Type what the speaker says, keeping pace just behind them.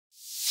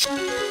What's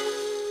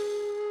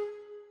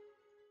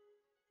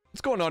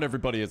going on,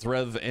 everybody? It's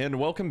Rev, and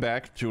welcome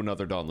back to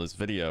another Dauntless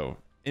video.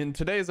 In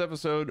today's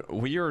episode,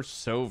 we are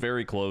so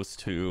very close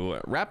to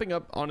wrapping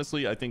up,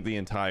 honestly, I think the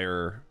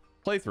entire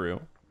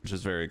playthrough, which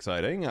is very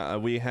exciting.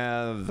 We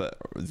have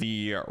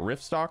the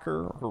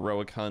Riftstalker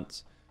Heroic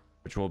Hunt,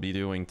 which we'll be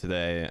doing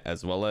today,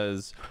 as well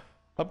as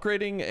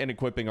upgrading and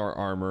equipping our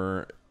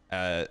armor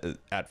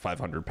at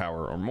 500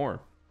 power or more,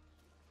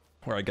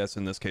 or I guess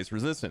in this case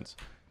resistance.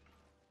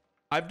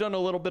 I've done a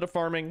little bit of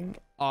farming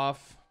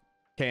off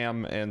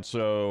cam, and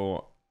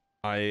so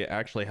I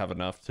actually have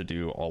enough to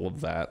do all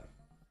of that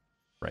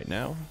right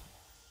now,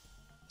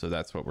 so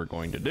that's what we're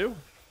going to do.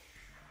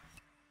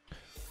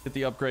 Get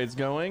the upgrades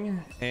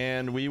going,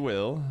 and we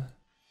will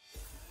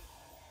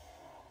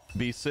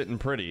be sitting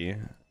pretty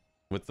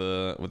with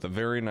a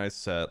very nice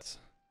set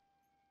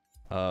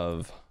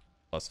of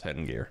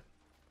 +10 gear.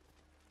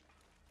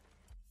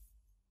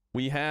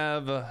 We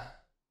have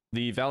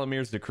the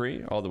Valamir's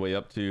Decree all the way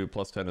up to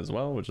 +10 as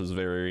well, which is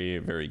very,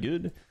 very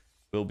good.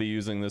 We'll be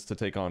using this to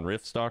take on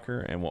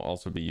Riftstalker, and we'll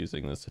also be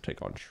using this to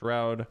take on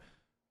Shroud.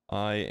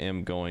 I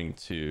am going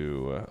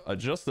to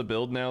adjust the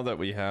build now that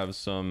we have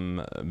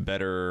some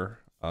better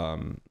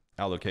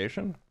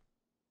allocation.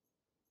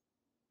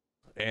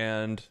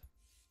 And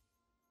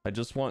I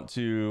just want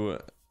to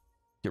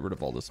get rid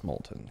of all this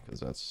Molten,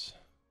 because that's...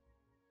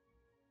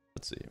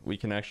 Let's see. We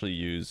can actually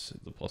use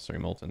the +3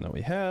 Molten that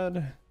we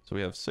had. So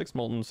we have 6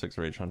 Molten, 6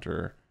 Rage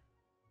Hunter.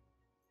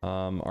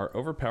 Our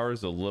overpower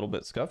is a little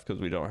bit scuffed because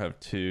we don't have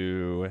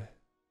two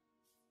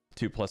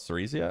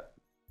 +3s yet.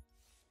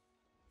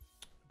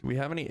 Do we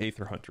have any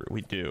Aether Hunter?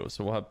 We do.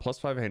 So we'll have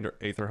 +5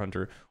 Aether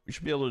Hunter. We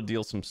should be able to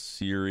deal some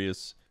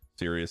serious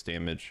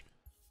damage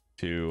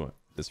to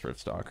this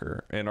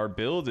Riftstalker. And our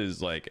build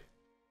is like,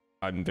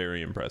 I'm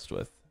very impressed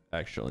with,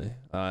 actually.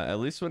 At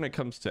least when it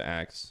comes to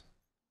axe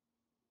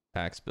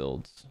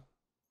builds,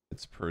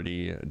 it's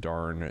pretty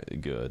darn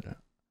good.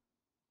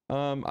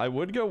 I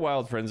would go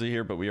Wild Frenzy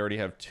here, but we already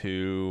have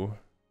two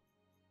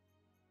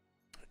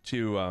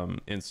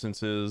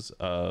instances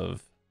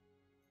of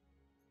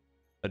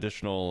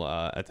additional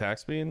attack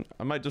speed.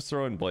 I might just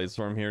throw in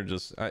Bladestorm here.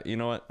 Just you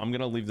know what, I'm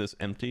gonna leave this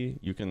empty.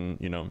 You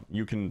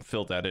can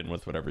fill that in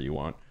with whatever you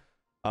want.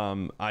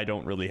 I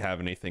don't really have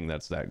anything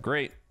that's that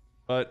great,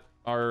 but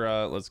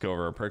our let's go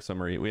over our perk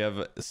summary. We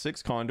have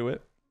 6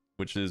 Conduit,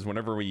 which is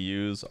whenever we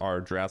use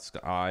our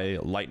Drask Eye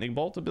Lightning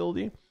Bolt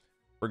ability,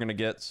 we're going to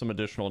get some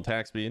additional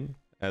attack speed,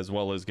 as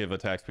well as give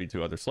attack speed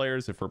to other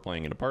Slayers if we're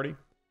playing in a party.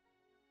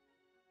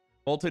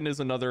 Molten is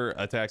another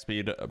attack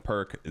speed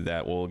perk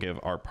that will give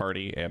our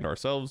party and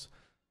ourselves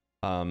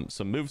some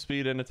move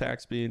speed and attack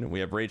speed. We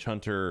have Rage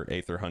Hunter,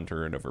 Aether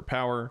Hunter, and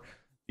Overpower.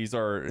 These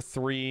are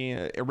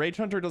 3. Rage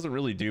Hunter doesn't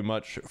really do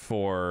much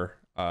for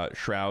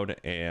Shroud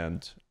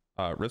and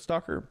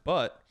Riftstalker,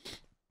 but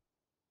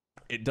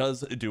it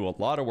does do a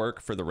lot of work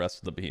for the rest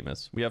of the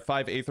behemoths. We have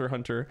 5 Aether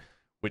Hunter,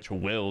 which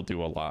will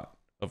do a lot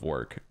of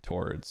work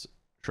towards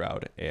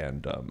Shroud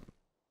and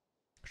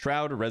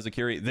Shroud,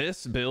 Rezakiri.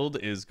 This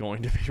build is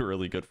going to be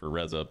really good for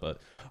Reza, but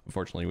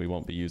unfortunately we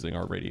won't be using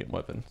our Radiant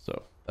weapon,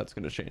 so that's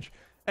going to change.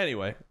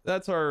 Anyway,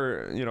 that's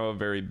our, a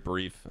very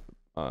brief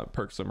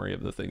perk summary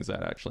of the things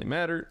that actually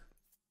matter.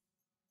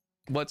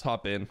 Let's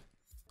hop in.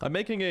 I'm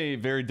making a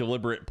very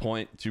deliberate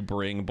point to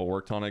bring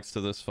Bulwark Tonics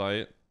to this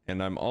fight,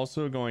 and I'm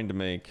also going to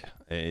make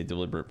a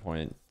deliberate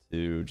point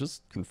to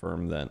just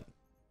confirm that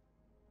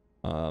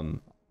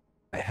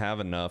I have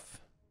enough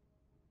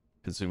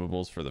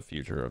consumables for the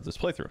future of this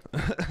playthrough.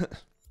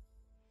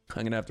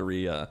 I'm gonna have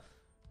to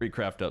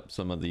recraft up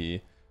some of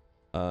the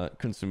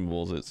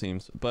consumables, it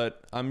seems,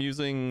 but I'm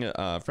using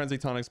Frenzy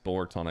Tonics,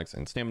 Bulwark Tonics,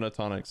 and Stamina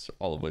Tonics,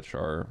 all of which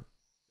are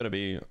gonna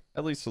be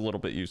at least a little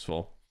bit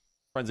useful.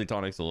 Frenzy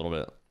Tonics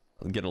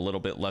get a little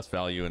bit less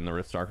value in the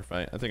Riftstalker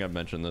fight. I think I've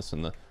mentioned this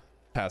in the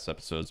past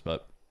episodes,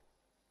 but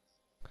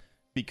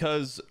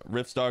because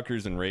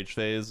Riftstalkers in Rage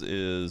Phase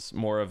is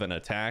more of an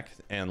attack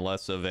and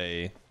less of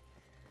a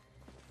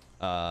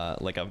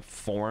like a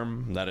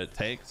form that it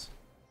takes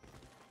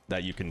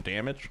that you can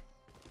damage,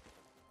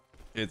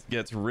 it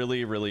gets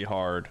really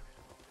hard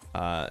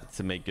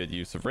to make good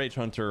use of Rage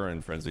Hunter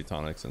and Frenzy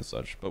Tonics and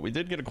such. But we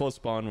did get a close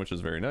spawn, which is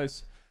very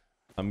nice.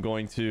 I'm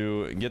going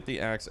to get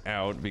the axe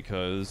out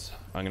because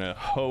I'm gonna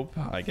hope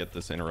I get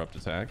this interrupt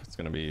attack. It's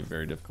gonna be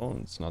very difficult,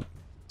 and it's not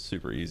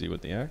super easy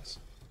with the axe.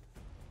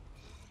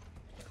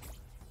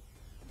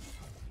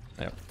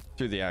 Yeah,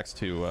 threw the axe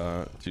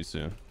too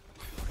soon.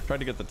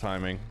 Tried to get the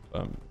timing,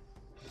 I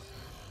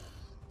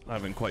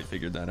haven't quite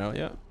figured that out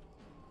yet.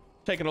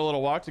 Taking a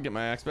little walk to get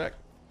my axe back.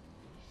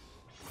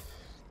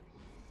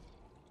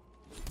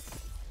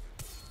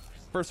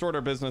 First order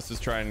of business is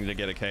trying to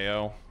get a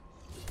KO.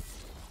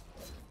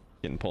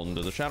 Getting pulled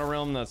into the Shadow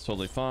Realm, that's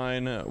totally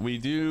fine. We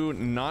do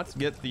not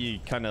get the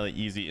kind of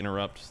easy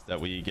interrupt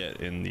that we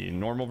get in the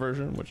normal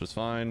version, which is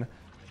fine.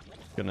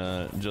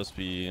 Gonna just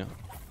be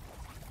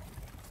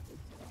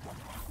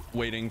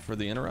waiting for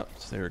the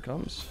interrupt. There it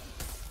comes.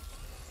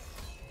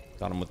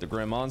 Got him with the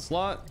Grim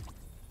Onslaught.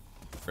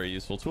 Very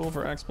useful tool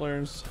for axe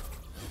players.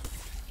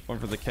 Going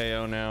for the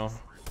KO now.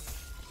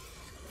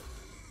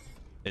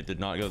 It did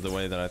not go the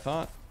way that I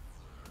thought.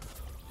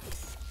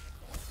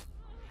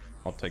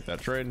 I'll take that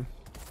trade.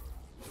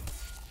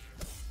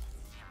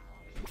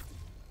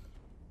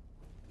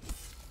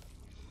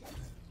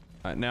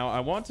 Now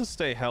I want to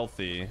stay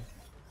healthy,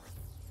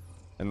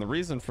 and the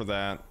reason for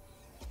that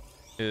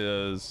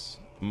is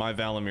my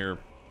Valimir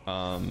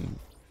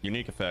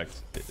unique effect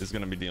is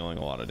going to be dealing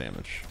a lot of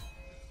damage.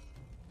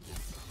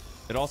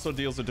 It also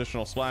deals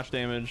additional splash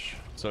damage,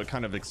 so it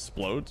kind of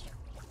explodes,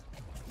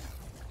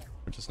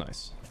 which is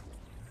nice.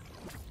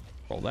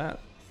 Roll that.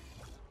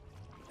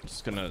 I'm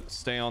just gonna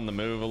stay on the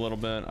move a little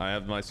bit. I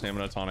have my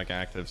stamina tonic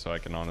active, so I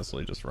can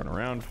honestly just run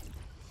around.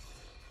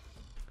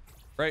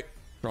 Right,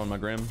 throwing my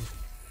Grim.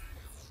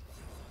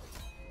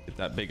 Get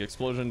that big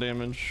explosion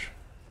damage.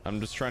 I'm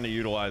just trying to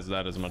utilize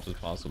that as much as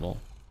possible.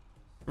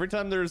 Every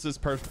time there's this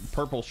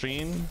purple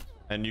sheen,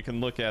 and you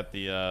can look at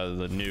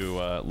the new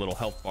little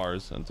health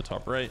bars at the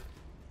top right,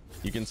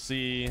 you can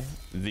see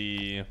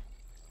that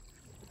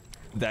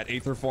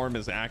Aether form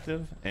is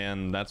active,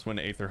 and that's when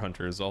Aether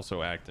Hunter is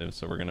also active,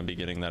 so we're going to be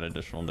getting that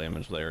additional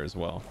damage there as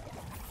well.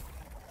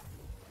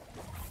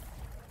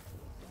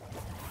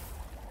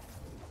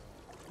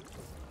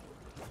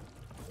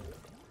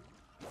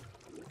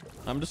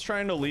 I'm just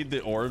trying to lead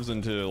the orbs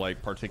into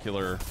like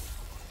particular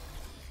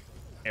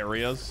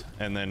areas,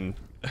 and then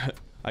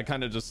I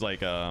kind of just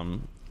like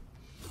pump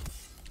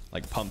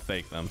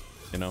fake them,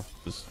 you know,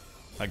 just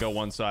I go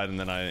one side and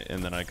then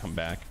I come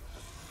back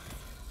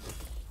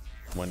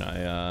when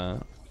I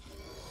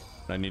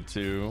need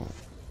to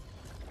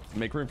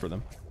make room for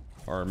them,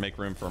 or make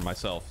room for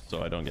myself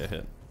so I don't get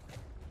hit.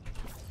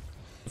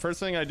 The first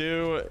thing I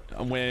do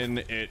when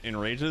it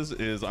enrages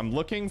is I'm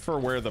looking for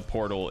where the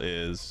portal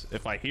is.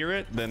 If I hear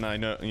it, then I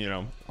know, you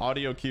know,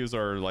 audio cues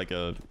are like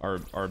are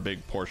a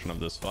big portion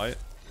of this fight.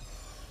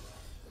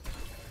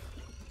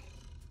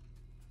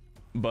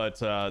 But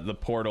the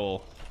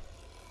portal,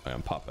 I'm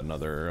gonna pop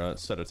another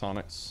set of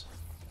tonics.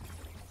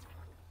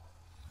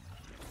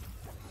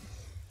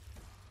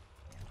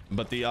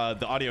 But the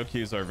audio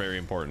cues are very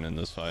important in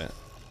this fight.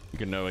 You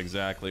can know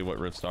exactly what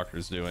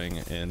Ripstalker's doing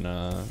in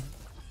a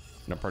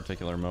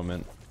particular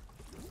moment.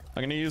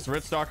 I'm gonna use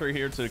Ripstalker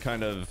here to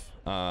kind of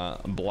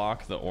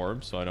block the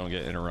orb so I don't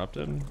get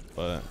interrupted,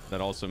 but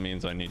that also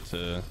means I need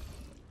to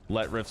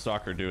let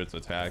Ripstalker do its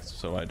attacks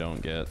so I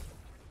don't get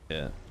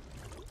hit.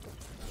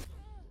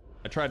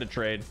 I tried to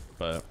trade,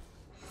 but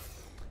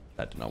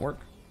that did not work.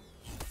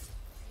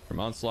 From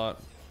Onslaught,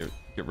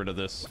 get rid of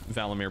this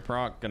Valimir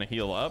proc. Gonna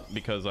heal up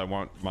because I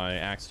want my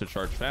axe to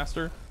charge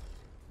faster.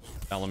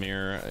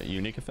 Valimir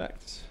unique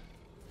effect.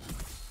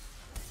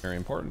 Very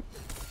important.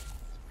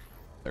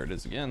 There it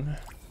is again.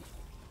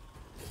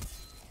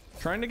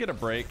 Trying to get a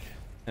break,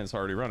 and it's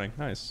already running.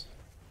 Nice.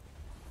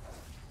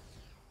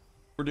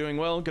 We're doing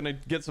well. Gonna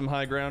get some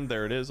high ground.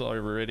 There it is,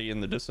 already in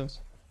the distance.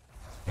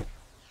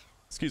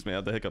 Excuse me, I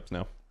have the hiccups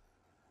now.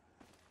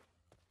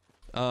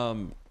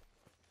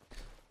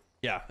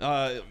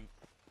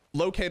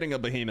 Locating a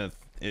behemoth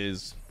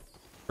is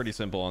pretty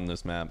simple on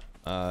this map.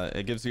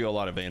 It gives you a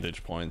lot of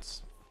vantage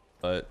points,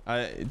 but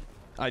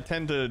I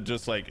tend to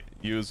just like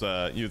use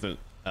an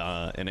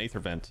Aether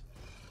vent,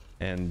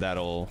 and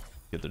that'll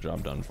get the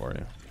job done for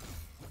you.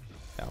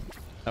 Yeah,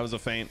 that was a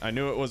feint. I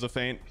knew it was a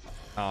feint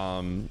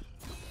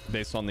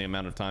based on the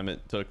amount of time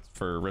it took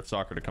for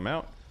Ripstalker to come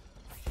out,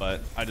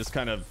 but I just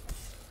kind of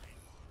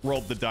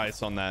rolled the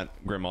dice on that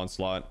Grim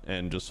Onslaught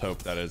and just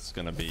hope that it's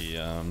gonna be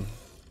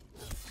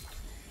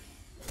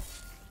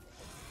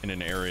in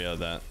an area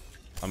that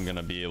I'm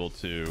gonna be able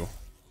to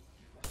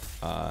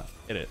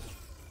hit it.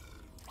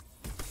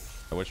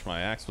 I wish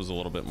my axe was a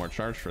little bit more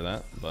charged for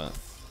that, but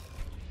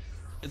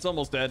it's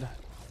almost dead.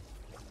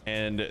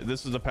 And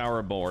this is the power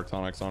of Bulwark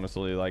Tonics,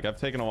 honestly. Like, I've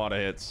taken a lot of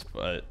hits,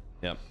 but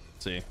yep,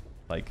 see,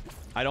 like,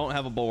 I don't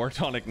have a Bulwark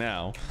Tonic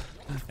now,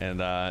 and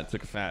it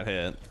took a fat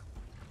hit.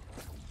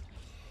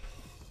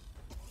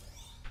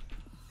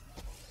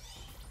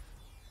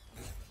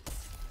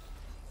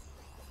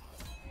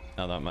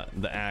 Now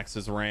that the axe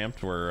is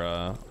ramped,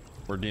 we're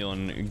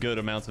dealing good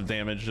amounts of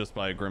damage just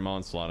by Grim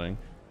Onslaughting.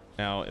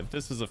 Now, if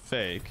this is a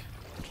fake,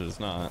 which it is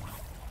not,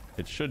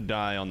 it should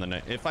die on the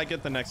next. If I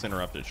get the next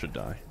interrupt, it should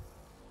die.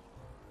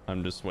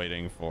 I'm just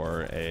waiting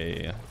for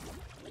a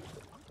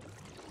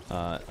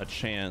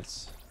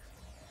chance.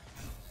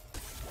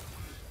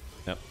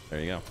 Yep, there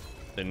you go.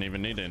 Didn't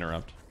even need to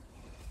interrupt.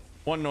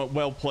 One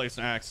well-placed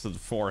axe to the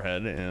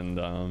forehead,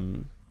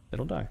 and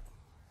it'll die.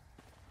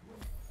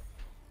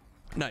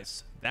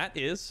 Nice. That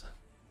is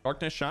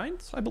Darkness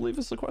Shines, I believe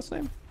is the quest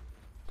name.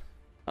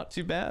 Not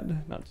too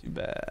bad, not too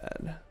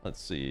bad.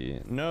 Let's see.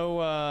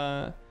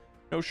 No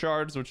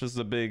shards, which is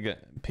the big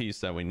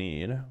piece that we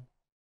need,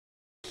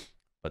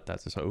 but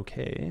that's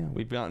okay.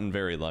 We've gotten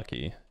very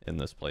lucky in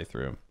this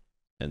playthrough,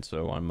 and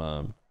so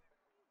I'm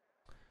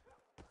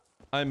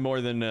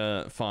more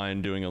than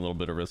fine doing a little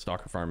bit of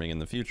Ripstalker farming in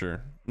the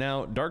future.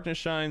 Now, Darkness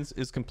Shines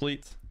is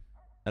complete.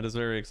 That is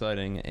very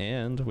exciting,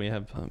 and we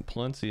have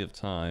plenty of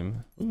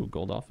time. Ooh,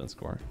 gold offense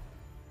score.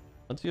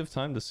 Plenty of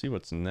time to see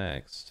what's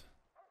next.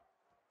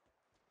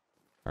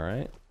 All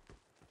right.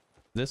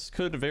 This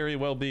could very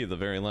well be the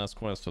very last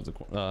quest of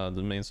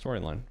the main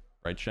storyline.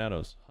 Right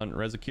shadows. Hunt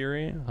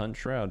Rezakiri, hunt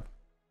Shroud.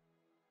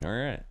 All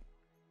right.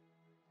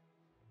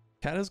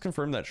 Cat has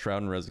confirmed that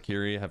Shroud and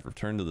Rezakiri have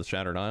returned to the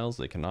Shattered Isles.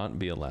 They cannot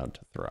be allowed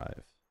to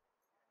thrive.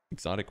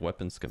 Exotic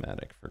weapon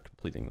schematic for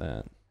completing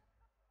that.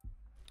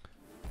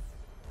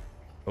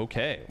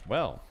 Okay,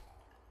 well,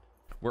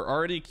 we're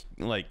already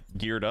like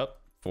geared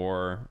up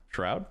for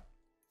Shroud.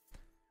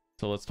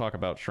 So let's talk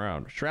about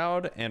Shroud.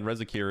 Shroud and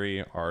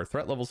Rezakiri are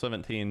threat level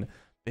 17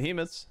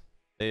 behemoths.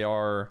 They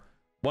are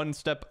one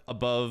step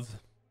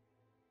above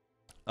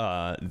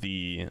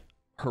the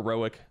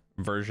heroic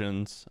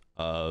versions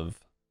of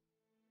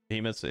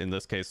behemoths. In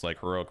this case, like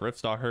heroic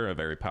Riftstalker, a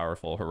very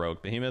powerful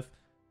heroic behemoth,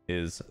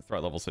 is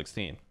threat level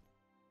 16.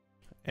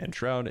 And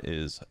Shroud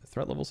is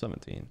threat level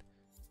 17.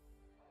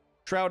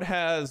 Shroud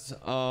has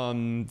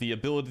the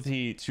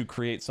ability to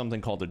create something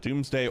called a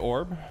Doomsday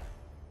Orb,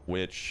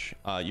 which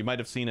you might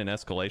have seen in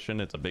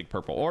Escalation. It's a big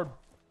purple orb.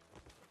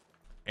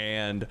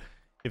 And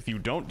if you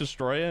don't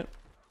destroy it,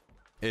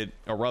 it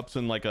erupts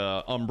in like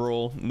a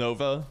umbral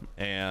nova,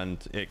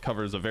 and it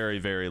covers a very,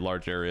 very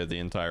large area, the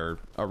entire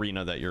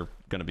arena that you're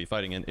going to be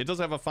fighting in. It does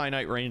have a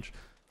finite range,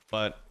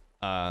 but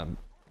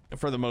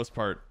for the most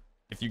part,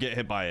 if you get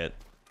hit by it,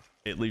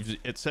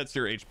 it sets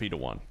your HP to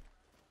 1.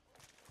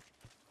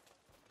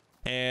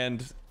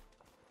 And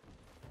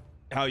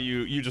how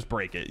you just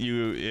break it.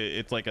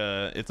 It's like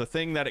it's a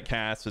thing that it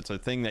casts. It's a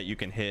thing that you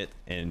can hit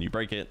and you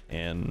break it,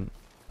 and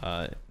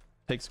it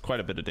takes quite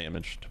a bit of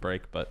damage to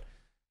break, but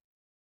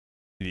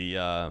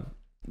the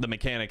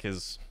mechanic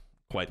is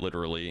quite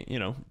literally, you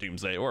know,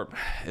 Doomsday Orb.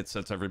 It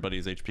sets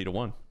everybody's HP to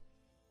 1.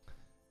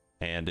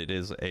 And it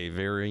is a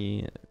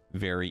very,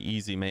 very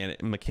easy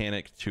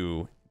mechanic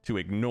to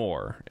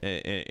ignore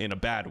in a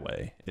bad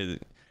way.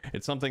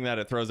 It's something that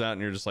it throws out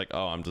and you're just like,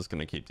 oh, I'm just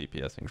going to keep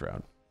DPSing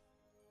Shroud.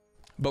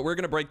 But we're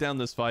going to break down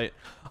this fight.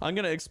 I'm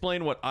going to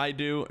explain what I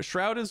do.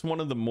 Shroud is one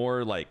of the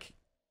more like,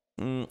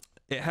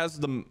 it has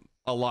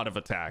a lot of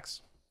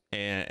attacks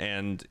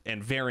and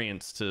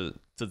variants to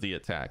the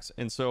attacks.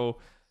 And so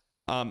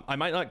I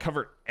might not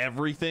cover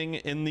everything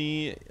in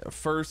the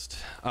first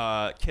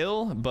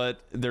kill,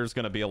 but there's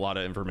going to be a lot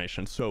of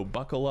information. So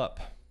buckle up.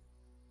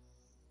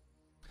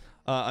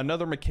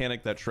 Another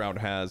mechanic that Shroud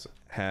has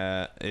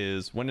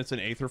is when it's in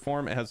Aether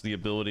form, it has the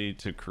ability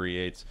to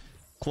create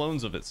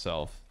clones of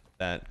itself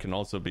that can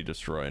also be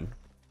destroyed.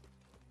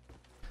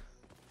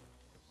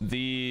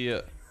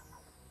 The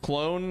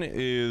clone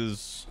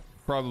is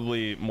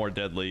probably more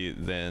deadly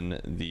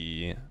than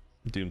the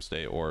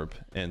Doomsday Orb,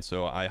 and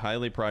so I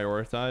highly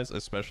prioritize,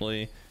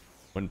 especially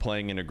when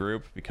playing in a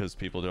group, because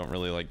people don't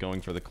really like going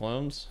for the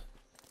clones.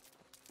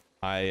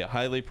 I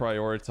highly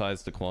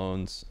prioritize the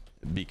clones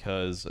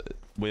because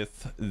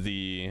with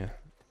the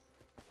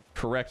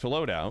correct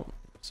loadout,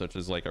 such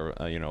as like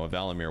a you know, a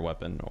Valamir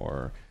weapon,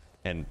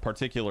 and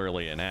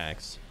particularly an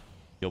axe,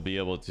 you'll be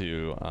able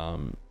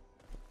to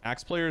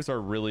axe players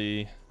are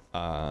really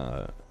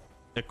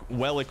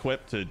well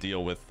equipped to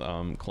deal with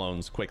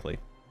clones quickly.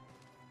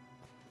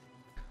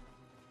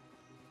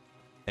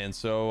 And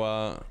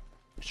so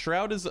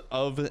Shroud is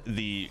of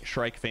the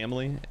Shrike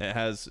family. It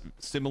has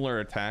similar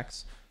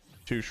attacks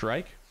to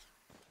Shrike,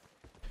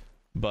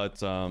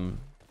 but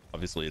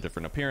obviously a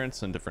different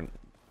appearance and different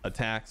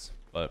attacks,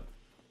 but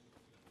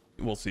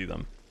we'll see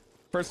them.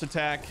 First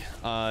attack,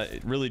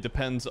 it really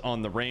depends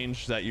on the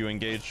range that you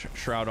engage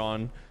Shroud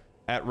on.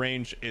 At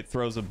range, it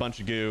throws a bunch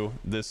of goo.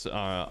 This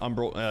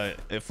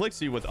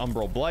afflicts you with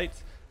Umbral Blight.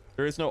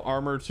 There is no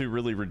armor to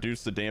really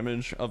reduce the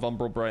damage of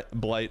Umbral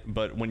Blight,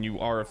 but when you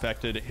are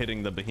affected,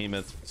 hitting the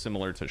behemoth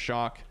similar to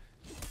shock,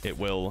 it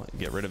will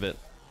get rid of it.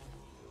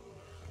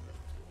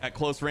 At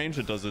close range,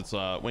 it does its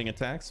wing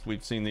attacks.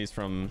 We've seen these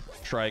from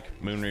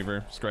Shrike,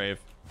 Moonreaver, Scrave.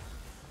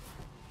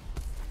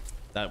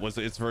 That was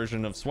its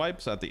version of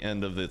swipes. At the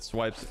end of its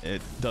swipes,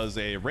 it does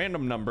a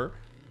random number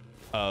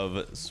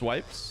of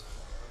swipes.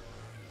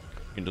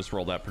 You can just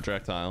roll that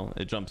projectile.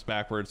 It jumps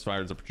backwards,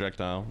 fires a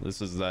projectile. This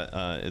is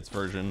its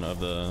version of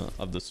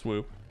the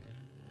swoop.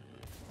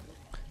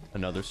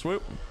 Another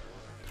swoop.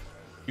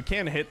 You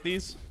can hit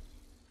these.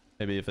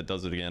 Maybe if it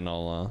does it again,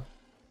 I'll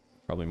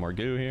probably more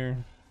goo here.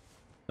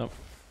 Nope.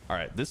 All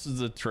right, this is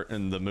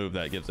the move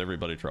that gives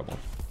everybody trouble.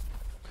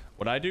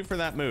 What I do for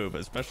that move,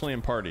 especially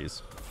in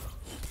parties,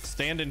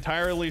 stand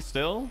entirely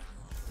still,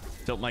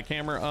 tilt my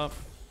camera up,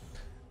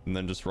 and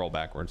then just roll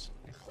backwards.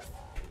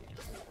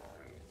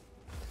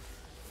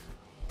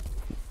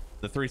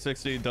 The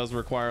 360 does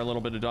require a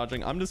little bit of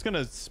dodging. I'm just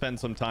gonna spend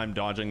some time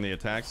dodging the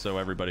attacks so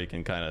everybody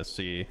can kind of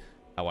see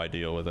how I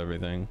deal with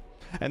everything.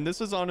 And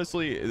this is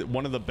honestly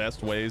one of the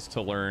best ways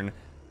to learn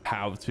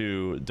how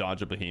to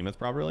dodge a behemoth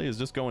properly, is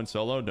just going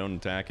solo, don't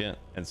attack it,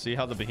 and see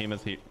how the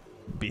behemoth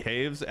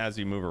behaves as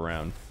you move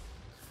around.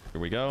 Here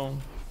we go.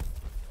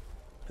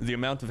 The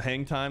amount of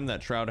hang time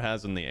that Shroud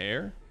has in the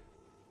air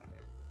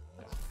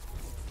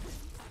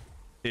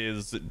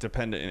is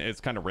dependent. It's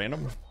kind of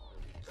random.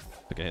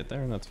 Took a hit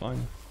there, and that's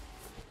fine.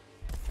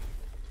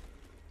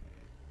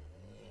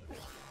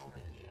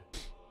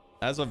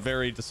 Has a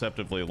very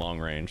deceptively long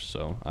range,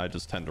 so I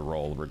just tend to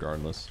roll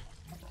regardless.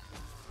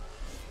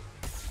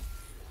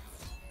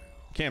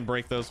 Can't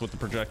break those with the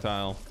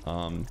projectile.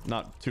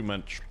 Not too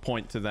much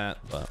point to that,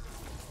 but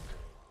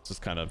it's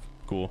just kind of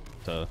cool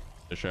to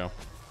show.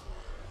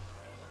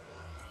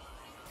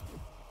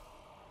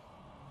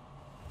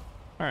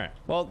 All right,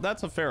 well,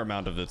 that's a fair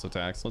amount of its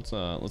attacks. Let's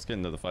get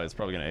into the fight. It's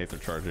probably gonna Aether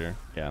charge here.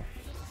 Yeah.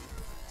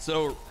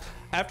 So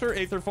after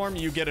Aether form,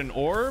 you get an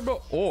orb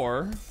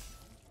or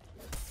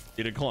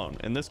you get a clone.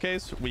 In this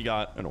case, we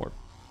got an orb.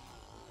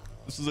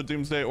 This is a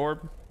Doomsday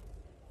orb.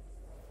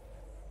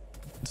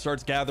 It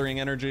starts gathering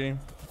energy.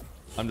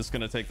 I'm just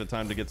gonna take the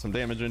time to get some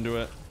damage into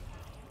it,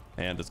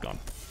 and it's gone.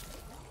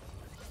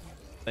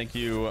 Thank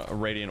you,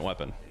 Radiant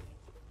Weapon.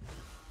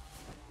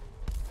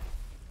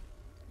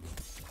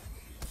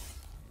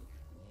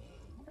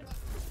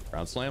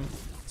 Ground slam.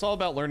 It's all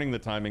about learning the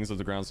timings of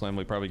the ground slam.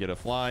 We probably get a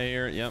fly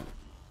here. Yep.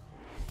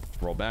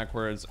 Roll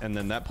backwards, and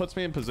then that puts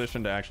me in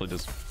position to actually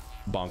just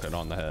bonk it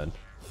on the head.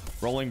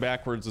 Rolling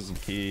backwards is the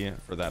key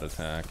for that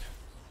attack.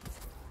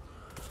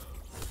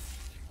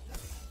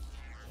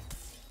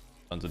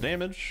 Tons of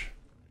damage.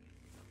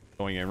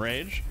 Going in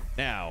rage.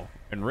 Now,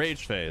 in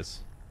rage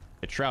phase,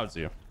 it shrouds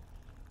you.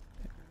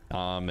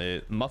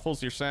 It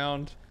muffles your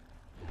sound,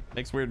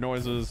 makes weird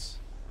noises,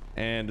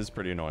 and is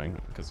pretty annoying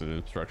because it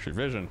obstructs your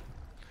vision.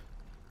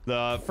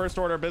 The first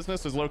order of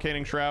business is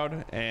locating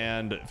Shroud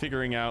and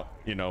figuring out,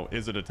 you know,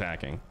 is it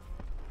attacking?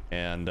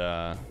 And,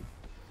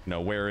 you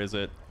know, where is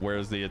it?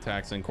 Where's the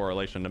attacks in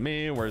correlation to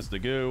me? Where's the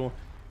goo?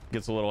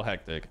 Gets a little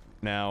hectic.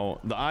 Now,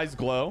 the eyes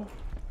glow,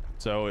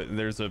 so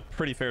there's a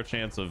pretty fair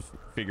chance of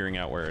figuring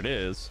out where it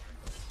is.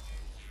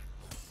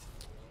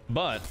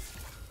 But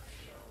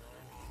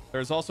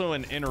there's also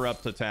an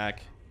interrupt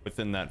attack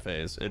within that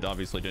phase. It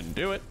obviously didn't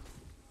do it,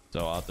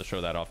 so I'll have to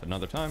show that off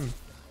another time.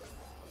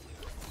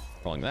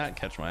 Rolling that,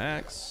 catch my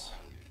axe.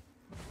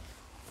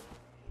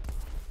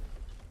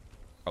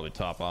 Probably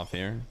top off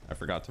here. I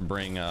forgot to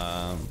bring,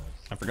 I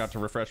forgot to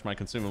refresh my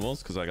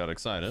consumables because I got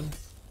excited.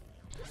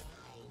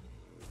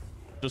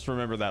 Just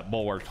remember that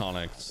bulwark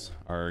tonics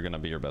are gonna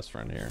be your best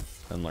friend here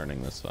in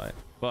learning this fight.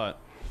 But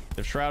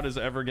if Shroud is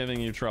ever giving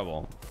you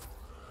trouble,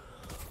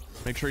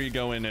 make sure you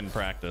go in and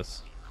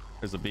practice.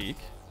 There's a beak.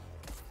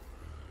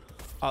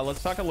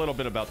 Let's talk a little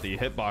bit about the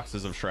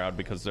hitboxes of Shroud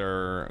because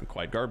they're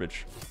quite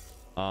garbage.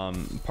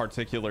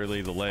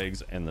 Particularly the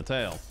legs and the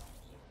tail.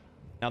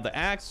 Now the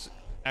axe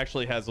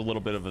actually has a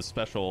little bit of a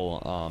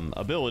special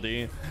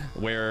ability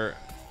where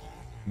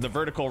the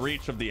vertical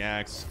reach of the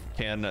axe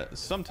can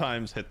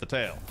sometimes hit the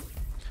tail.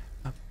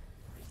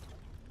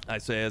 I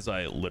say as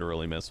I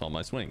literally miss all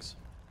my swings.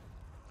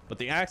 But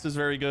the axe is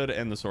very good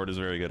and the sword is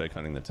very good at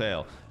cutting the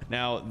tail.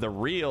 Now the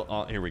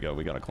real here we go,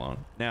 we got a clone.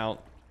 Now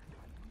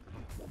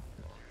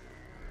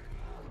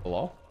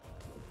hello?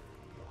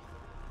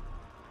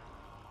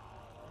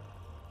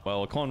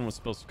 Well, a clone was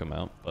supposed to come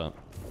out, but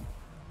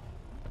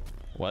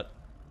what?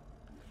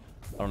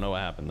 I don't know what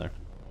happened there.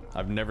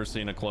 I've never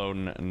seen a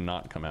clone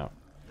not come out.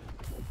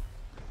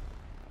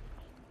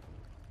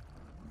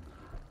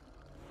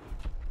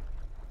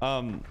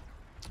 What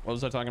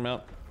was I talking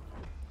about?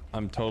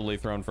 I'm totally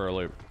thrown for a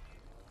loop.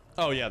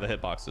 Oh yeah, the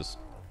hitboxes.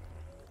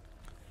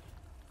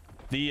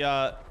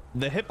 The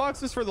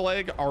hitboxes for the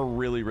leg are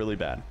really, really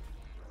bad.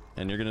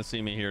 And you're gonna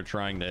see me here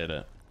trying to hit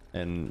it.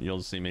 And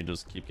you'll see me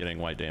just keep getting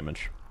white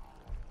damage.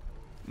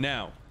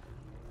 Now,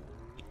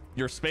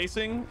 your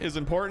spacing is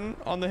important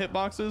on the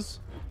hitboxes,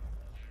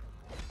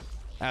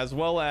 as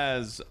well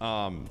as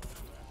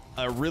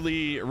a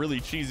really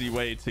cheesy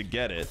way to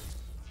get it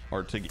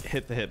or to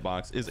hit the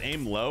hitbox is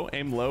aim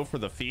low for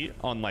the feet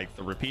on like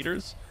the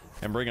repeaters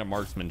and bring a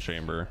marksman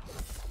chamber.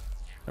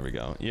 There we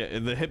go. Yeah,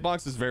 the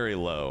hitbox is very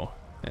low,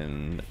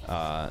 and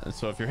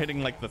so if you're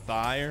hitting like the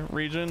thigh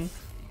region,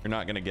 you're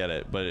not gonna get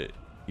it, but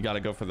you got to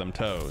go for them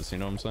toes. You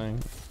know what I'm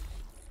saying?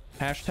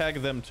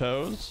 Hashtag them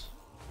toes.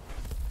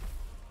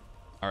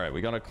 All right,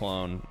 we got a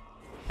clone,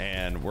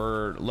 and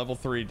we're level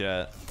 3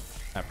 debt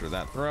after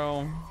that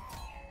throw.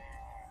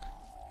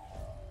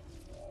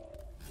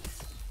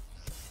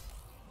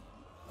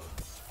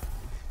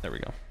 There we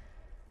go. A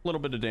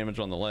little bit of damage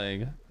on the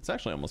leg. It's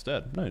actually almost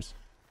dead. Nice.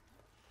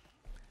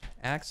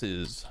 Axe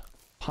is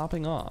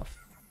popping off.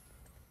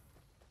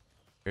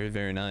 Very,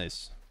 very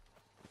nice.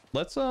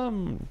 Let's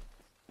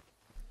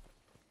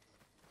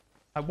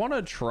I want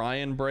to try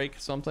and break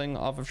something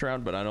off of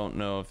Shroud, but I don't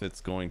know if it's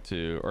going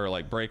to, or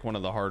like break one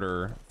of the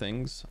harder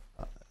things,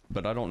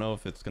 but I don't know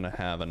if it's going to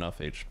have enough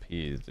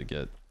HP to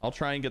get. I'll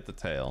try and get the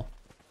tail,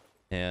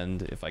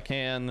 and if I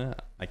can,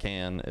 I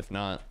can. If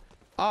not,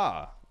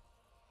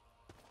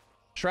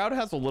 Shroud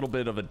has a little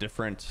bit of a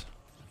different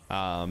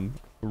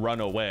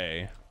run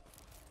away.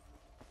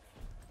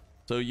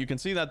 So you can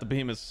see that the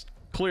beam is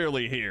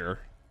clearly here,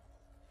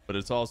 but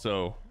it's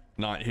also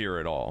not here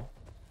at all.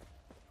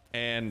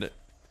 And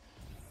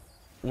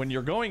when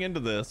you're going into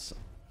this,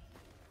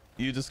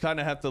 you just kind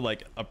of have to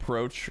like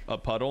approach a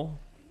puddle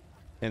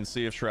and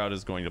see if Shroud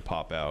is going to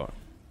pop out.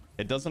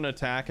 It doesn't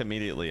attack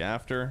immediately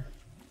after,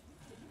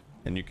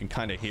 and you can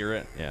kind of hear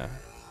it. Yeah,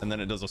 and then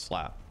it does a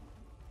slap.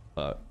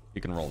 But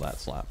you can roll that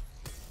slap.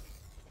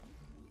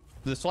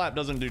 The slap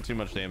doesn't do too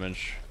much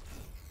damage.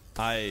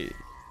 I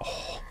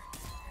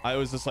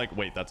was just like,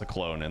 wait, that's a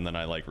clone, and then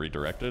I like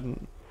redirected,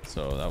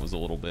 so that was a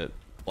little bit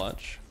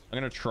clutch. I'm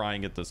gonna try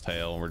and get this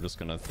tail. We're just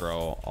gonna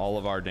throw all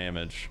of our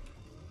damage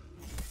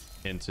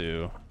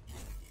into.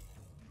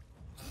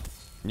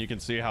 You can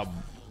see how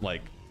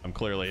like I'm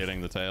clearly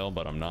hitting the tail,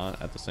 but I'm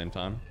not at the same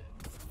time.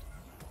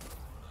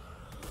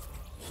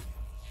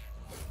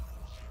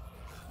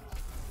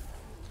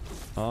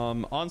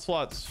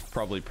 Onslaught's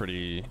probably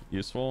pretty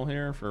useful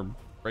here for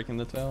breaking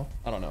the tail.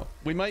 I don't know.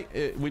 We might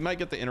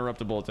get the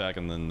interruptible attack,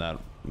 and then that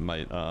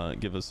might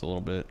give us a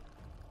little bit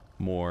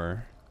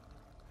more.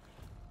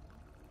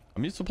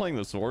 I'm used to playing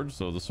the sword,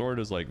 so the sword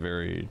is like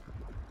very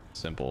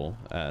simple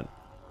at.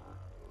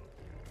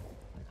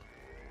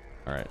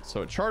 All right,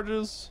 so it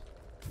charges,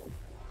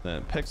 then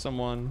it picks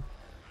someone.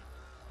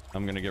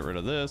 I'm gonna get rid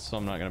of this, so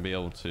I'm not gonna be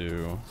able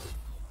to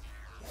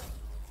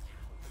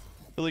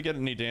really get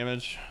any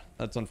damage.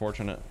 That's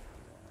unfortunate.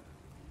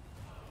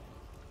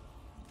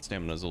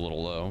 Stamina's a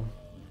little low.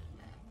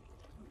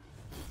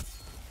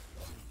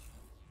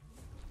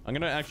 I'm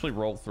gonna actually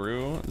roll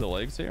through the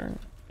legs here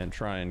and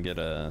try and get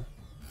a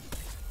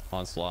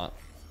onslaught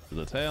to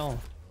the tail,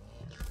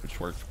 which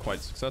worked quite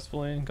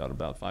successfully. Got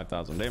about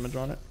 5,000 damage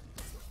on it.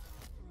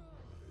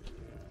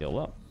 Heal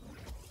up.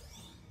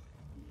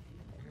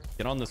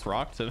 Get on this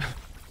rock to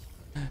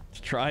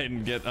try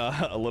and get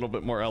a little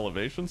bit more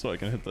elevation so I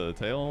can hit the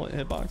tail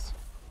hitbox.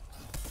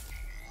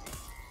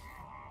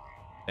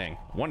 Dang,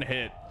 one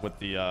hit with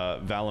the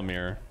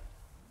Valamir.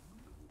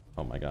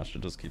 Oh my gosh,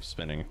 it just keeps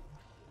spinning.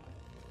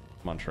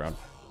 Come on, Shroud.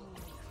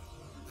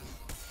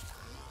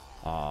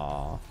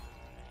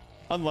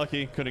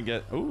 Unlucky, couldn't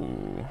get.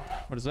 Ooh,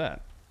 what is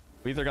that?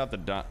 We either got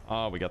the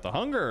we got the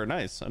hunger.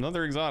 Nice,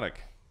 another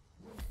exotic.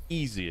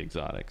 Easy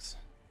exotics.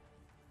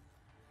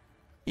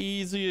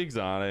 Easy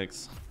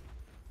exotics.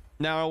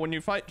 Now, when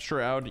you fight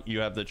Shroud,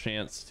 you have the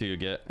chance to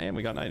get. And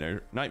we got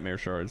nightmare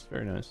shards.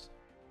 Very nice.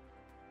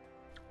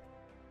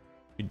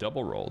 We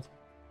double rolled.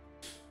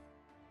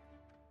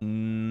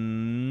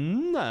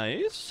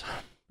 Nice.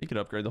 We could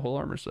upgrade the whole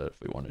armor set if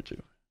we wanted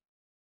to,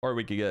 or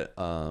we could get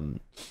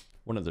one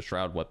of the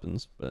Shroud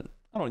weapons. But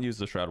I don't use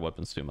the Shroud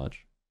weapons too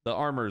much. The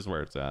armor is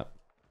where it's at.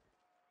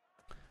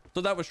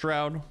 So that was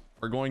Shroud.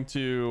 We're going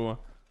to.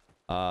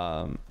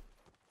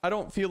 I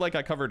don't feel like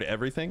I covered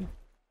everything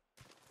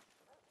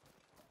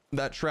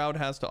that Shroud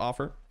has to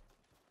offer,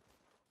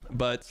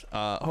 but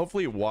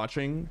hopefully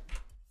watching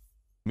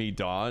me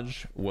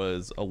dodge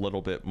was a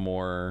little bit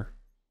more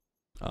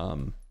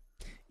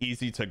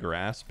easy to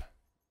grasp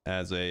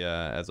as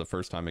a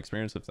first time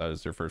experience, if that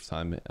is your first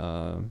time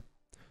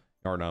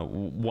or no,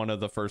 one of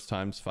the first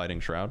times fighting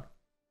Shroud.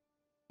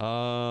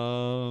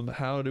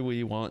 How do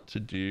we want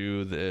to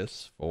do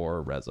this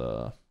for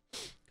Reza?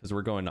 Because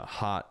we're going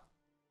hot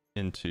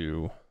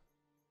into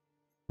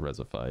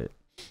Reza fight.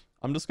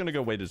 I'm just gonna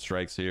go weighted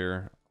strikes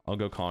here. I'll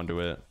go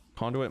conduit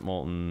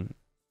molten,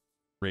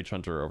 rage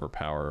hunter,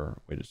 overpower,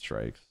 weighted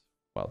strikes,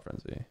 wild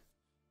frenzy.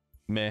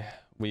 Meh.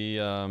 We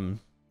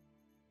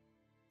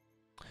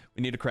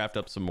need to craft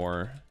up some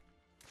more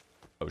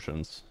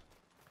potions.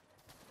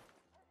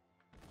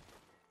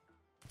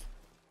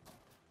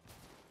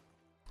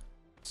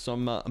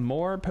 Some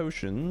more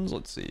potions.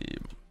 Let's see.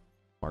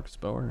 Marcus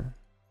Bower.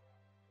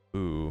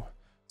 Ooh.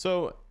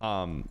 So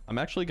I'm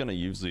actually going to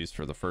use these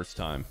for the first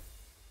time.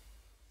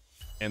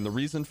 And the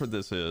reason for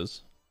this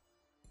is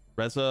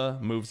Reza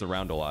moves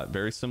around a lot,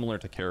 very similar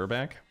to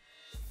Karabakh,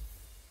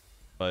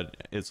 but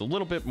it's a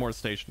little bit more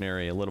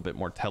stationary, a little bit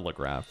more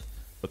telegraphed.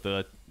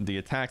 But the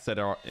attacks that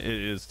it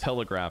is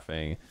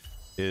telegraphing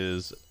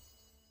is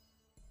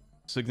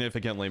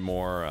significantly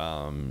more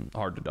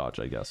hard to dodge,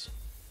 I guess.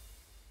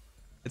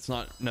 It's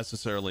not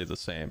necessarily the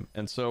same.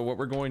 And so what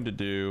we're going to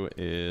do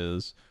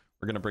is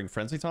we're going to bring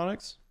Frenzy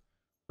Tonics.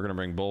 We're going to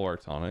bring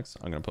Bulwark Tonics.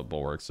 I'm going to put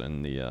Bulwarks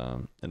in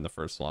the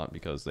first slot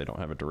because they don't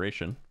have a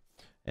duration.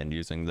 And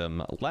using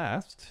them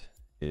last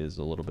is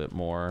a little bit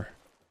more...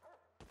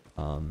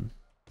 I'm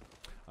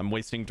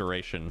wasting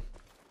duration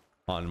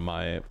on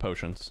my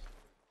potions.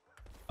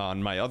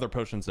 On my other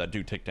potions that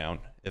do tick down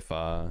if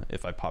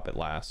I pop it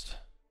last.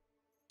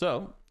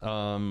 So,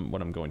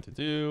 what I'm going to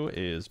do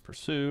is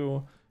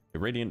pursue a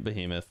Radiant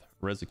Behemoth,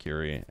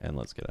 Rezakiri, and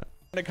let's get it.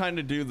 I'm going to kind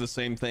of do the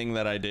same thing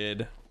that I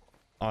did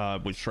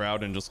with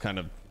Shroud and just kind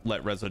of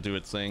let Reza do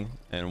its thing,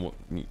 and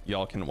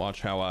y'all can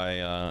watch how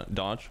I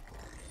dodge.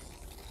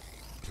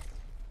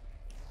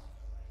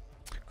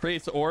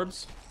 Creates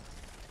orbs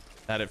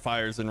that it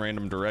fires in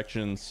random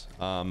directions.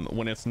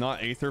 When it's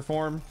not Aether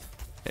form,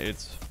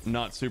 it's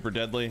not super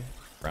deadly.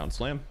 Ground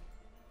Slam.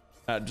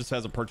 It just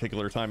has a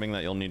particular timing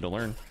that you'll need to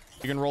learn.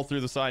 You can roll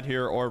through the side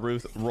here or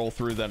roll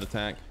through that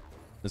attack.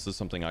 This is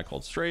something I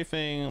called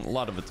strafing. A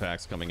lot of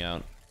attacks coming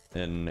out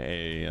in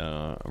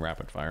a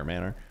rapid fire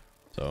manner.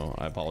 So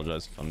I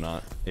apologize if I'm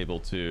not able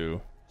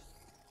to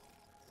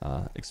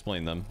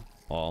explain them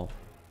all.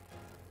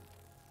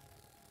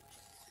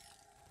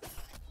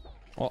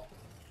 Oh,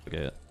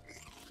 okay.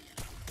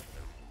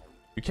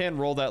 You can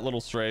roll that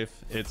little strafe.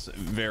 It's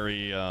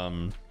very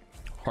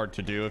hard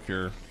to do if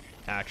you're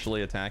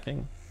actually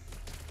attacking.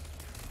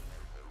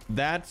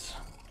 That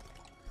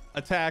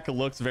attack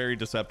looks very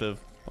deceptive,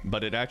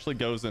 but it actually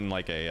goes in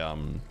like a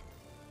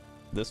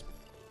this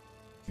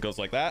goes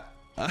like that.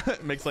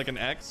 It makes like an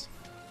X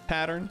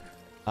pattern.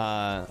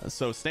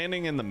 So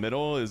standing in the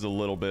middle is a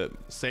little bit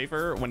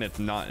safer when it's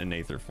not in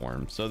Aether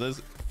form. So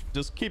this,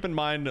 just keep in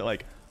mind,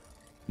 like,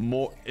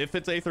 more if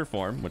it's Aether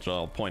form, which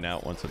I'll point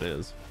out once it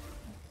is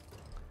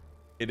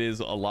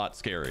a lot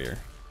scarier.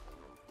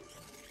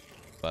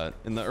 But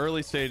in the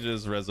early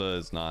stages, Reza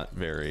is not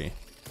very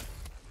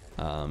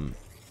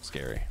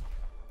scary.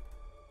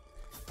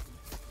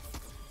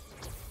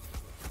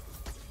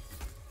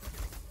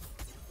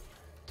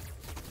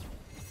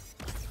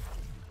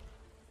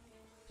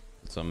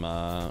 Some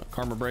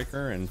Karma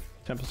Breaker and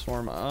Tempest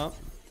Storm up.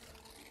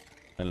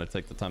 I'm gonna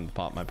take the time to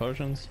pop my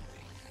potions.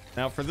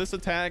 Now for this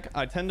attack,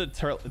 I tend to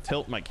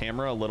tilt my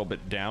camera a little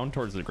bit down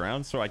towards the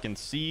ground so I can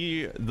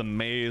see the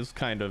maze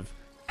kind of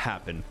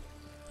happen.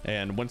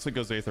 And once it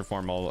goes Aether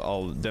form,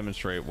 I'll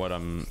demonstrate what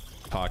I'm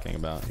talking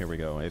about. Here we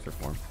go, Aether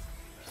form.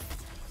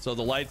 So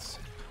the lights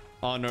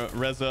on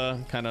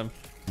Reza kind of,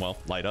 well,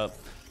 light up,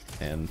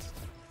 and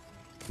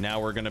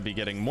now we're going to be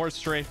getting more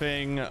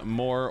strafing,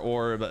 more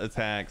orb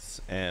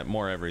attacks, and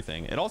more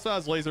everything. It also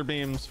has laser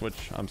beams,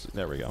 which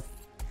there we go.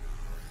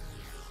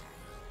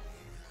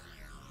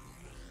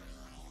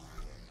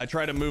 I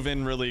try to move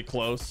in really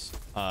close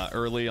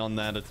early on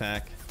that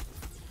attack,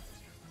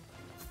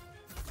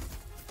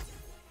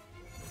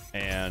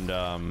 and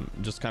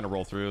just kind of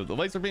roll through. The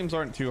laser beams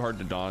aren't too hard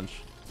to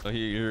dodge, so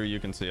here you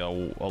can see a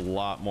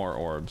lot more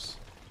orbs.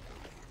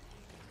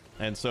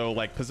 And so,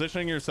 like,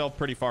 positioning yourself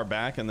pretty far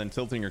back and then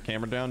tilting your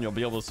camera down, you'll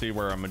be able to see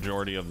where a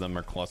majority of them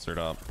are clustered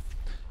up.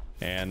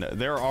 And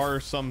there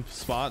are some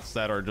spots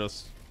that are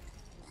just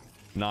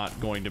not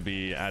going to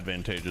be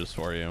advantageous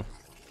for you.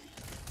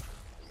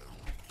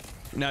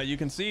 Now, you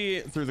can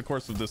see through the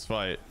course of this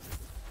fight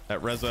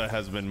that Reza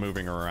has been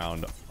moving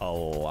around a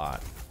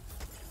lot.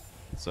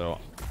 So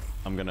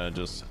I'm gonna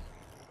just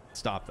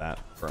stop that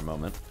for a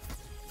moment.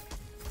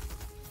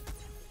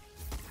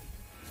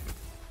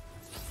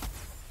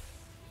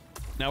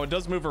 Now, it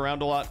does move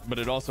around a lot, but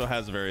it also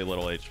has very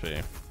little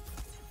HP.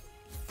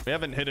 We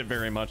haven't hit it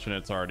very much, and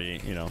it's already,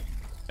 you know,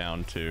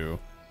 down to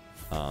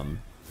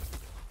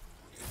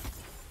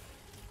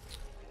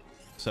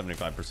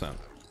 75%.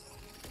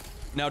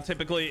 Now,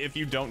 typically, if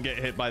you don't get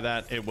hit by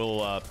that, it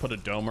will put a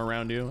dome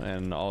around you,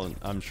 and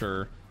I'm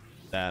sure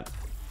that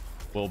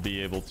we'll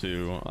be able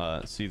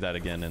to see that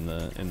again in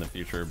the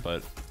future.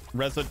 But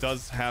Reza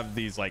does have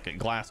these, like, a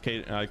glass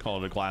case. I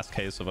call it a glass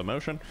case of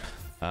emotion.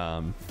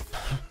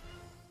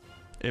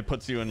 It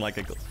puts you in like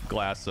a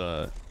glass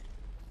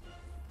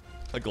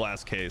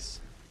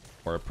case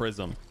or a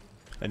prism,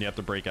 and you have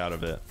to break out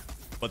of it.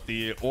 But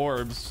the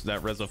orbs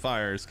that Reza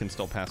fires can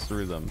still pass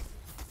through them,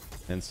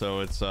 and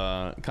so it's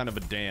kind of a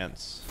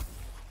dance,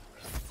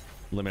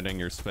 limiting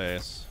your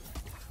space.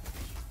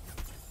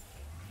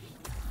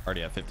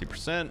 Already at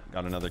 50%.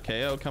 Got another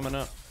KO coming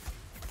up.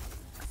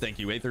 Thank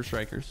you, Aether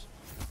Strikers.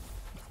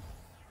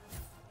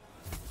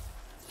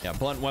 Yeah,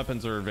 blunt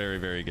weapons are very,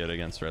 very good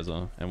against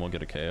Reza, and we'll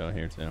get a KO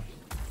here too.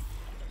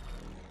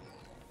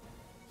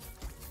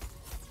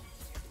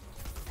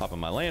 Popping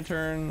my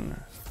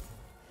lantern.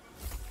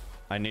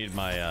 I need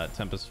my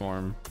Tempest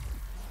form.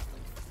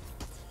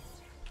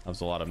 That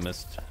was a lot of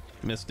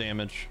missed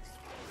damage.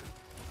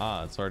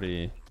 Ah, it's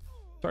already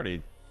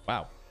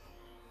wow.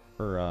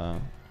 For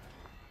all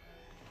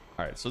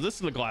right, so this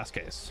is the glass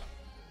case,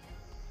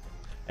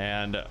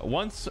 and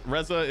once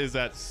Reza is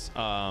at 25%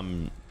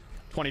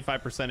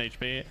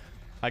 HP,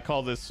 I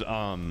call this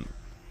kind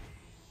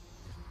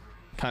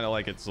of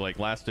like it's like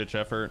last ditch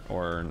effort,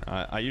 or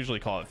I usually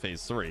call it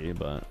phase 3,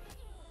 but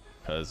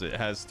because it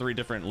has 3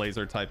 different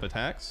laser type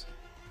attacks.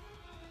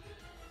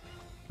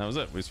 That was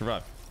it. We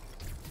survived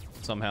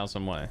somehow,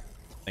 some way.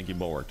 Thank you,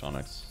 Bulwark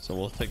Tonics. So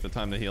we'll take the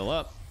time to heal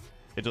up.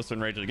 It just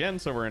enraged again,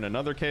 so we're in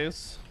another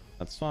case.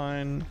 That's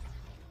fine.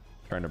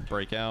 Trying to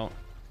break out.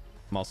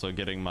 I'm also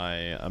getting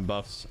my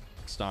buffs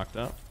stocked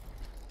up,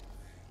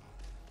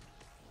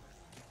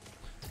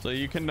 so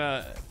you can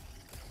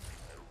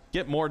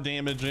get more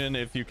damage in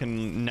if you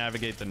can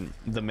navigate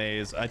the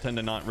maze. I tend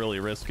to not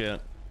really risk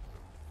it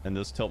and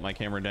just tilt my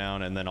camera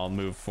down, and then I'll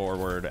move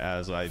forward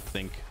as I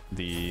think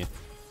the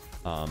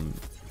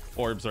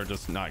orbs are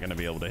just not going to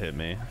be able to hit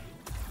me.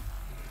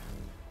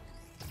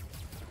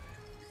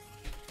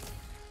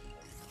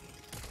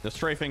 The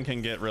strafing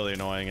can get really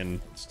annoying and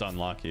stun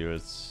lock you.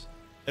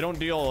 They don't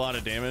deal a lot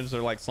of damage.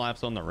 They're like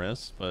slaps on the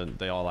wrist, but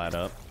they all add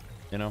up,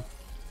 you know.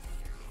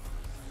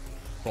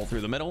 Roll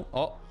through the middle.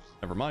 Oh,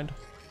 never mind.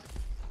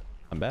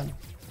 I'm bad.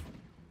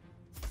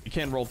 You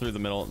can roll through the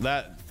middle.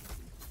 That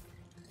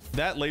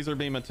laser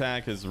beam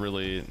attack is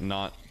really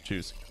not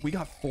juice. We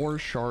got 4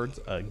 shards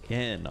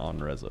again on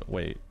Reza.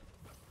 Wait.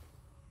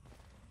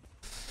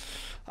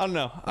 I don't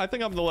know. I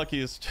think I'm the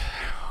luckiest.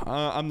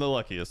 I'm the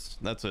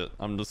luckiest. That's it.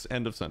 I'm just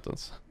end of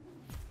sentence.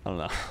 I don't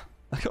know.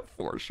 I got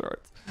 4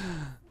 shards.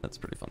 That's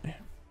pretty funny.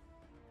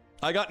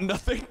 I got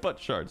nothing but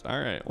shards. All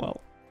right,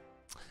 well.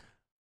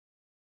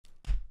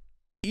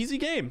 Easy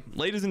game,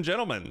 ladies and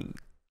gentlemen.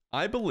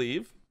 I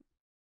believe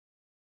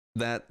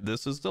that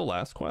this is the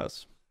last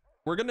quest.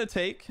 We're going to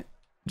take,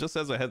 just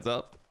as a heads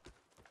up,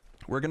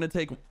 we're going to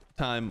take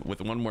time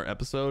with one more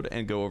episode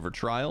and go over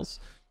trials,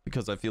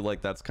 because I feel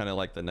like that's kind of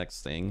like the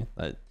next thing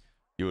that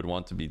you would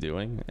want to be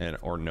doing and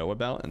or know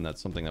about, and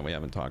that's something that we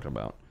haven't talked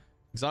about.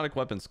 Exotic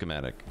weapon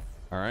schematic.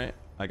 All right,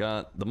 I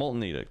got the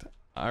Molten Edict.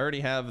 I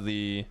already have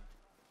the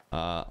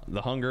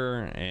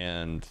hunger,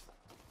 and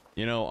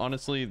you know,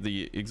 honestly,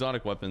 the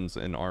exotic weapons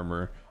and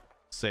armor,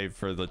 save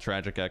for the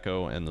Tragic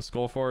Echo and the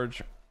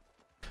Skullforge,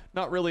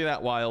 not really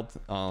that wild,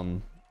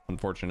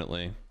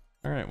 unfortunately.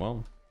 All right, well,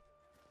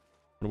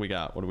 what do we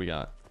got? What do we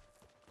got?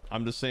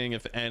 I'm just saying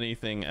if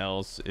anything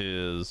else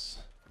is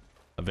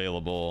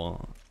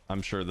available.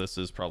 I'm sure this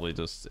is probably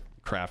just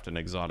craft an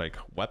exotic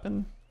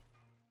weapon.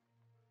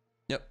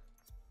 Yep.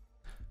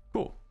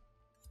 Cool.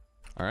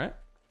 All right.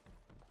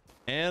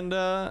 And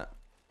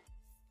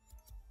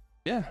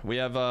yeah, we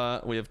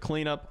have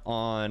cleanup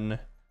on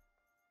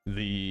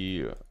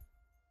the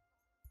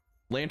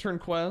lantern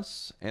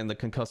quests and the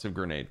concussive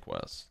grenade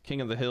quest. King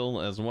of the Hill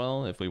as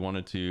well, if we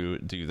wanted to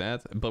do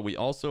that. But we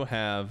also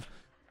have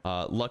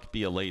Luck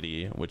Be a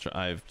Lady, which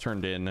I've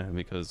turned in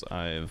because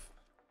I've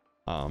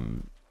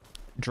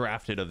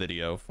drafted a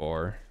video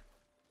for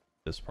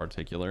this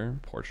particular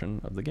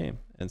portion of the game.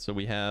 And so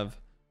we have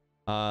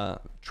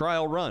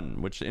Trial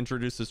Run, which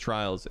introduces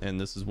trials, and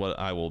this is what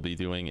I will be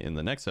doing in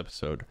the next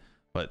episode.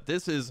 But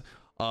this is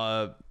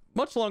a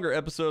much longer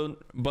episode,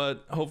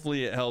 but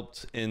hopefully it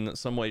helped in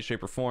some way,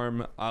 shape, or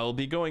form. I'll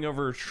be going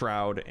over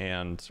Shroud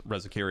and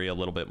Rezakiri a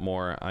little bit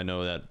more. I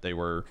know that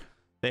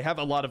they have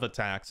a lot of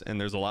attacks,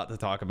 and there's a lot to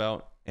talk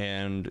about,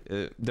 and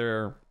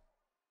they're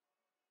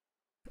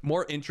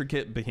more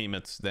intricate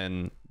behemoths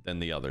than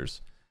the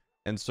others.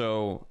 And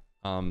so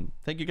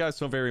thank you guys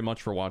so very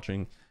much for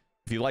watching.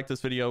 If you like this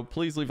video,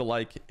 please leave a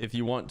like. If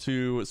you want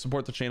to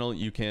support the channel,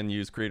 you can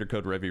use creator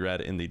code RevvyRad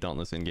in the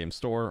Dauntless in-game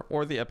store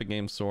or the Epic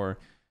Games store.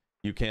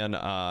 You can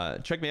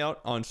check me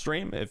out on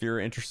stream if you're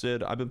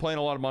interested. I've been playing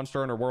a lot of Monster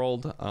Hunter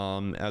World,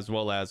 as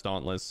well as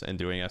Dauntless, and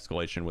doing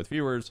escalation with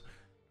viewers.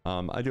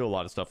 I do a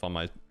lot of stuff on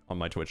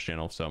my Twitch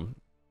channel, so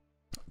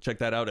check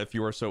that out if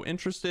you are so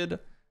interested.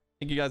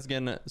 Thank you guys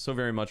again so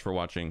very much for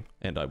watching,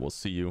 and I will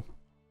see you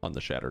on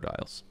the Shattered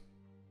Isles.